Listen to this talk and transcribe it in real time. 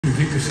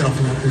you get yourself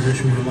in that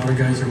position where a lot of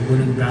guys are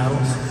winning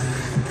battles?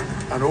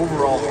 An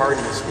overall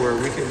hardness where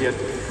we can get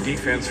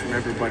defense from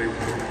everybody.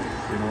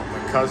 You know,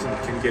 a Cousin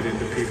can get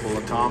into people,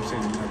 a Thompson,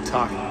 a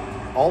Tuck,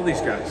 all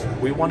these guys.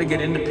 We want to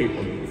get into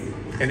people.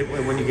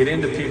 And when you get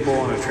into people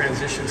on a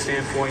transition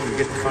standpoint, you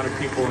get in front of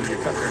people and you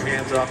cut their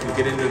hands off and you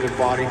get into their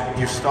body,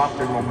 you stop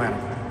their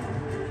momentum.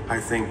 I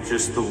think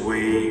just the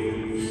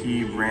way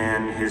he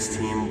ran his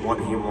team, what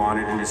he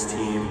wanted in his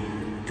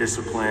team,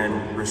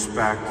 discipline,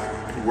 respect,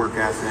 work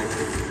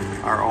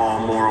ethic, are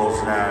all morals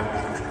that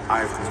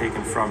I've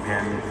taken from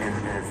him and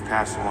have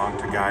passed along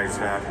to guys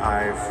that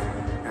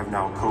have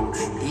now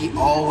coached. He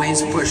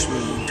always pushed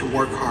me to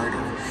work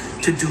harder,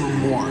 to do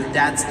more.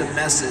 That's the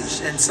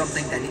message, and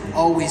something that he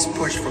always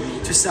pushed for me,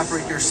 to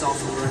separate yourself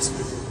from the rest of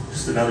the group.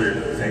 Just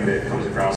another thing that comes across